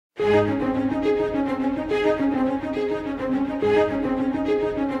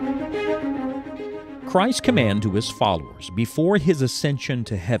Christ's command to his followers before his ascension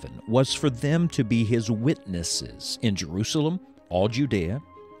to heaven was for them to be his witnesses in Jerusalem, all Judea,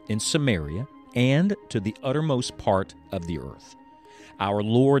 in Samaria, and to the uttermost part of the earth. Our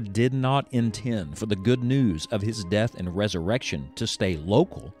Lord did not intend for the good news of his death and resurrection to stay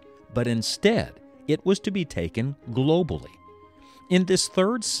local, but instead it was to be taken globally. In this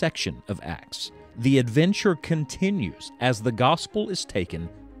third section of Acts, the adventure continues as the gospel is taken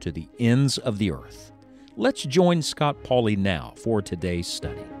to the ends of the earth. Let's join Scott Pauley now for today's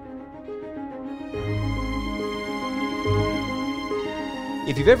study.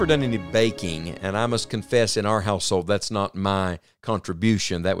 If you've ever done any baking, and I must confess in our household that's not my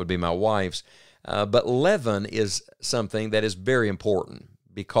contribution, that would be my wife's, but leaven is something that is very important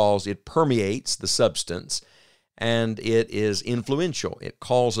because it permeates the substance and it is influential. It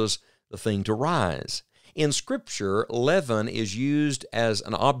causes the thing to rise. In Scripture, leaven is used as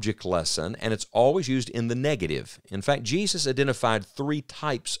an object lesson, and it's always used in the negative. In fact, Jesus identified 3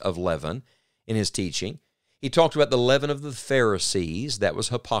 types of leaven in his teaching. He talked about the leaven of the Pharisees. That was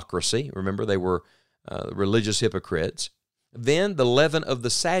hypocrisy. Remember, they were religious hypocrites. Then the leaven of the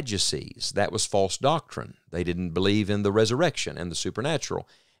Sadducees. That was false doctrine. They didn't believe in the resurrection and the supernatural.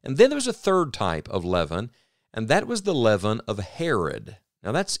 And then there was a third type of leaven, and that was the leaven of Herod.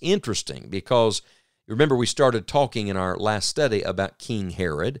 Now, that's interesting because, remember, we started talking in our last study about King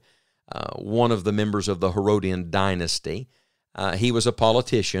Herod, one of the members of the Herodian dynasty. He was a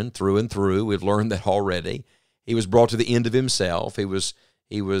politician through and through. We've learned that already. He was brought to the end of himself. He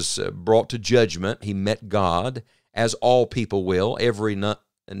was brought to judgment. He met God, as all people will. Every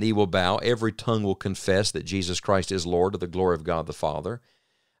knee will bow. Every tongue will confess that Jesus Christ is Lord to the glory of God the Father.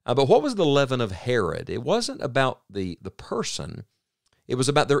 But what was the leaven of Herod? It wasn't about the person. It was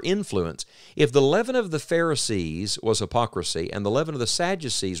about their influence. If the leaven of the Pharisees was hypocrisy and the leaven of the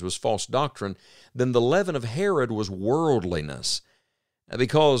Sadducees was false doctrine, then the leaven of Herod was worldliness.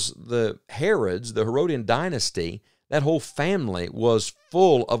 Because the Herods, the Herodian dynasty, that whole family was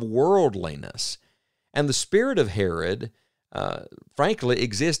full of worldliness. And the spirit of Herod, frankly,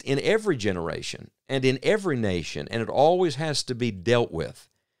 exists in every generation and in every nation, and it always has to be dealt with.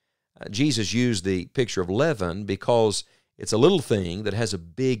 Jesus used the picture of leaven because it's a little thing that has a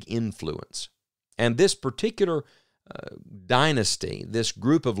big influence. And this particular dynasty, this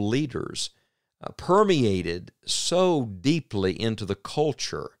group of leaders, permeated so deeply into the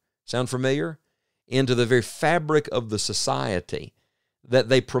culture, sound familiar? Into the very fabric of the society, that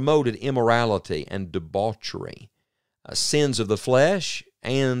they promoted immorality and debauchery, sins of the flesh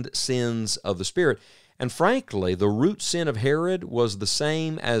and sins of the spirit. And frankly, the root sin of Herod was the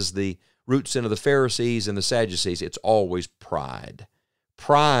same as the root sin of the Pharisees and the Sadducees. It's always pride.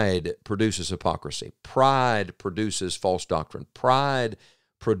 Pride produces hypocrisy. Pride produces false doctrine. Pride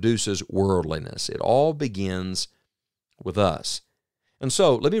produces worldliness. It all begins with us. And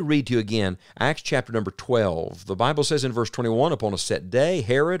so, let me read to you again, Acts chapter number 12. The Bible says in verse 21, "Upon a set day,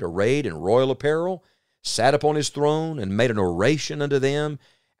 Herod, arrayed in royal apparel, sat upon his throne and made an oration unto them,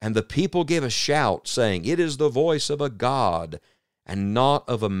 and the people gave a shout, saying, It is the voice of a God, and not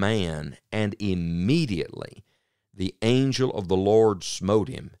of a man. And immediately the angel of the Lord smote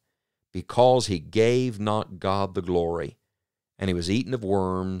him, because he gave not God the glory, and he was eaten of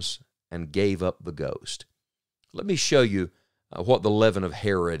worms, and gave up the ghost." Let me show you what the leaven of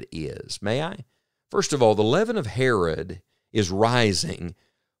Herod is, may I? First of all, the leaven of Herod is rising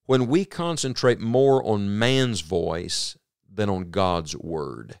when we concentrate more on man's voice than on God's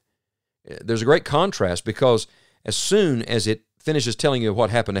word. There's a great contrast because as soon as it finishes telling you what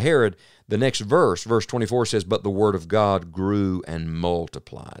happened to Herod, the next verse, verse 24 says, "But the word of God grew and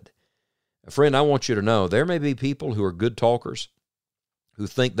multiplied." Friend, I want you to know there may be people who are good talkers, who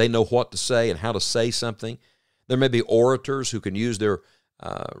think they know what to say and how to say something. There may be orators who can use their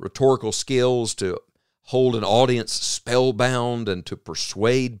rhetorical skills to hold an audience spellbound and to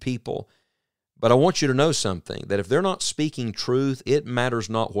persuade people. But I want you to know something, that if they're not speaking truth, it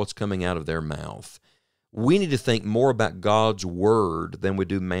matters not what's coming out of their mouth. We need to think more about God's word than we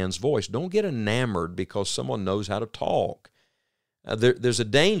do man's voice. Don't get enamored because someone knows how to talk. There's a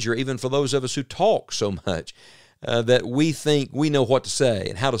danger, even for those of us who talk so much, that we think we know what to say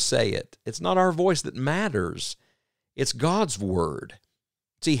and how to say it. It's not our voice that matters. It's God's word.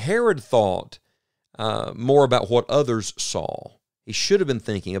 See, Herod thought more about what others saw. He should have been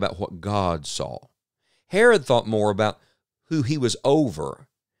thinking about what God saw. Herod thought more about who he was over.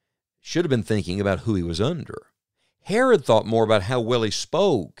 Should have been thinking about who he was under. Herod thought more about how well he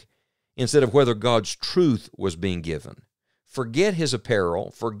spoke instead of whether God's truth was being given. Forget his apparel,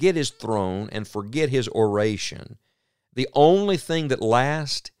 forget his throne, and forget his oration. The only thing that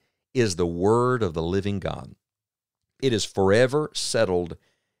lasts is the word of the living God. It is forever settled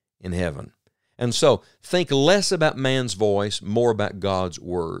in heaven. And so, think less about man's voice, more about God's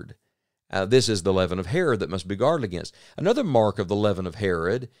word. This is the leaven of Herod that must be guarded against. Another mark of the leaven of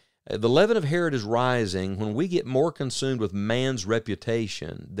Herod is rising when we get more consumed with man's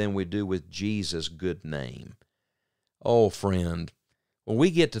reputation than we do with Jesus' good name. Oh, friend, when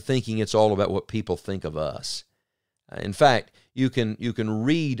we get to thinking it's all about what people think of us. In fact, you can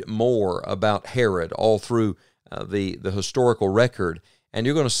read more about Herod all through the historical record, and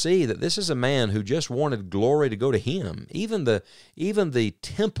you're going to see that this is a man who just wanted glory to go to him. Even the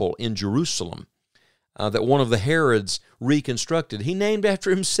temple in Jerusalem that one of the Herods reconstructed, he named after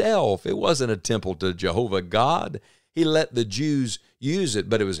himself. It wasn't a temple to Jehovah God. He let the Jews use it,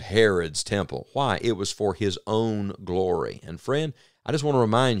 but it was Herod's temple. Why? It was for his own glory. And friend, I just want to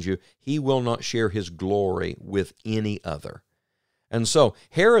remind you, he will not share his glory with any other. And so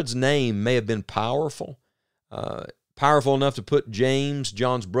Herod's name may have been powerful enough to put James,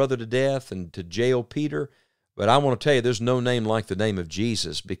 John's brother, to death and to jail Peter. But I want to tell you, there's no name like the name of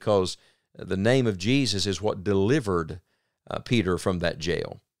Jesus, because the name of Jesus is what delivered Peter from that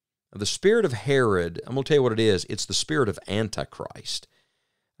jail. The spirit of Herod, I'm going to tell you what it is. It's the spirit of Antichrist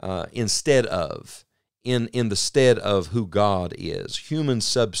in the stead of who God is. Human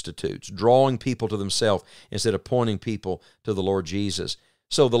substitutes, drawing people to themselves instead of pointing people to the Lord Jesus.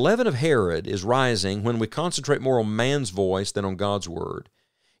 So the leaven of Herod is rising when we concentrate more on man's voice than on God's word.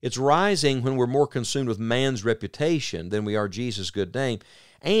 It's rising when we're more consumed with man's reputation than we are Jesus' good name.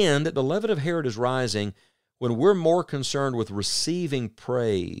 And the leaven of Herod is rising when we're more concerned with receiving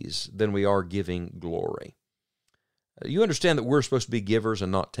praise than we are giving glory. You understand that we're supposed to be givers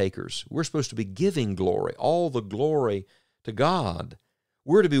and not takers. We're supposed to be giving glory, all the glory to God.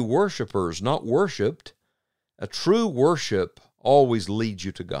 We're to be worshipers, not worshiped. A true worship always leads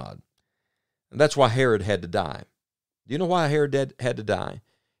you to God. And that's why Herod had to die. Do you know why Herod had to die?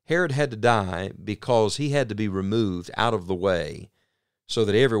 Herod had to die because he had to be removed out of the way so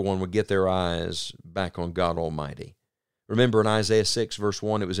that everyone would get their eyes back on God Almighty. Remember in Isaiah 6, verse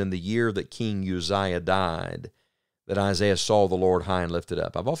 1, it was in the year that King Uzziah died that Isaiah saw the Lord high and lifted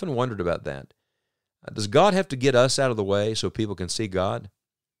up. I've often wondered about that. Does God have to get us out of the way so people can see God?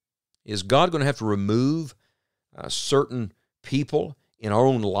 Is God going to have to remove certain people in our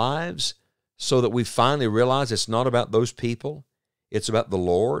own lives so that we finally realize it's not about those people, it's about the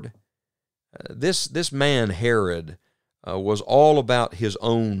Lord? This man, Herod, was all about his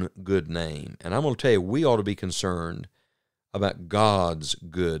own good name. And I'm going to tell you, we ought to be concerned about God's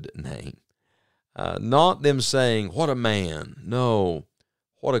good name. Not them saying, what a man. No,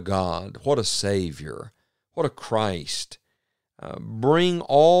 what a God, what a Savior, what a Christ. Bring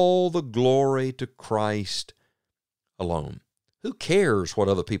all the glory to Christ alone. Who cares what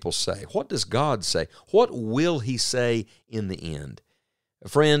other people say? What does God say? What will He say in the end?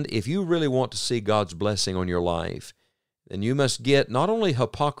 Friend, if you really want to see God's blessing on your life, then you must get not only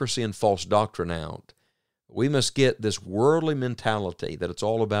hypocrisy and false doctrine out, we must get this worldly mentality that it's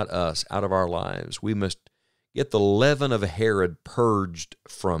all about us out of our lives. We must get the leaven of Herod purged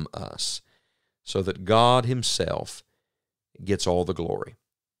from us so that God Himself gets all the glory.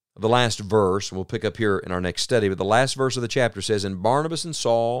 The last verse, and we'll pick up here in our next study, but the last verse of the chapter says, And Barnabas and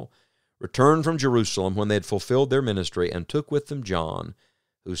Saul returned from Jerusalem when they had fulfilled their ministry and took with them John,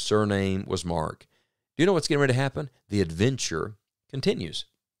 whose surname was Mark. Do you know what's getting ready to happen? The adventure continues.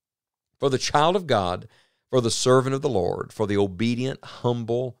 For the child of God, for the servant of the Lord, for the obedient,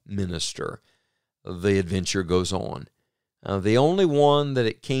 humble minister, the adventure goes on. The only one that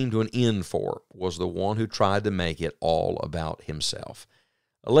it came to an end for was the one who tried to make it all about himself.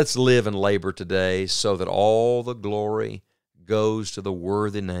 Let's live and labor today so that all the glory goes to the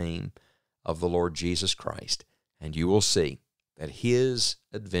worthy name of the Lord Jesus Christ. And you will see that His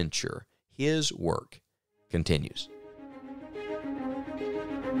adventure, His work, continues.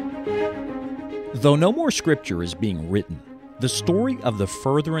 Though no more Scripture is being written, the story of the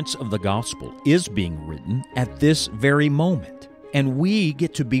furtherance of the gospel is being written at this very moment, and we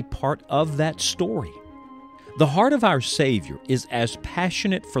get to be part of that story. The heart of our Savior is as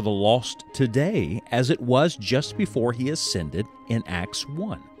passionate for the lost today as it was just before He ascended in Acts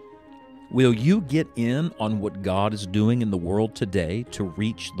 1. Will you get in on what God is doing in the world today to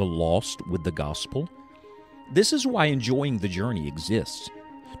reach the lost with the gospel? This is why Enjoying the Journey exists,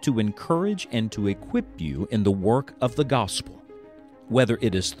 to encourage and to equip you in the work of the gospel. Whether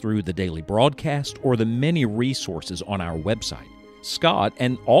it is through the daily broadcast or the many resources on our website, Scott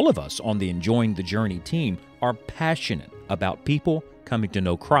and all of us on the Enjoying the Journey team are passionate about people coming to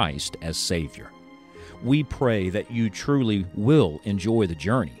know Christ as Savior. We pray that you truly will enjoy the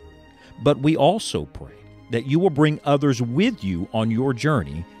journey but we also pray that you will bring others with you on your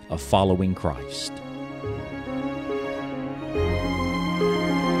journey of following Christ.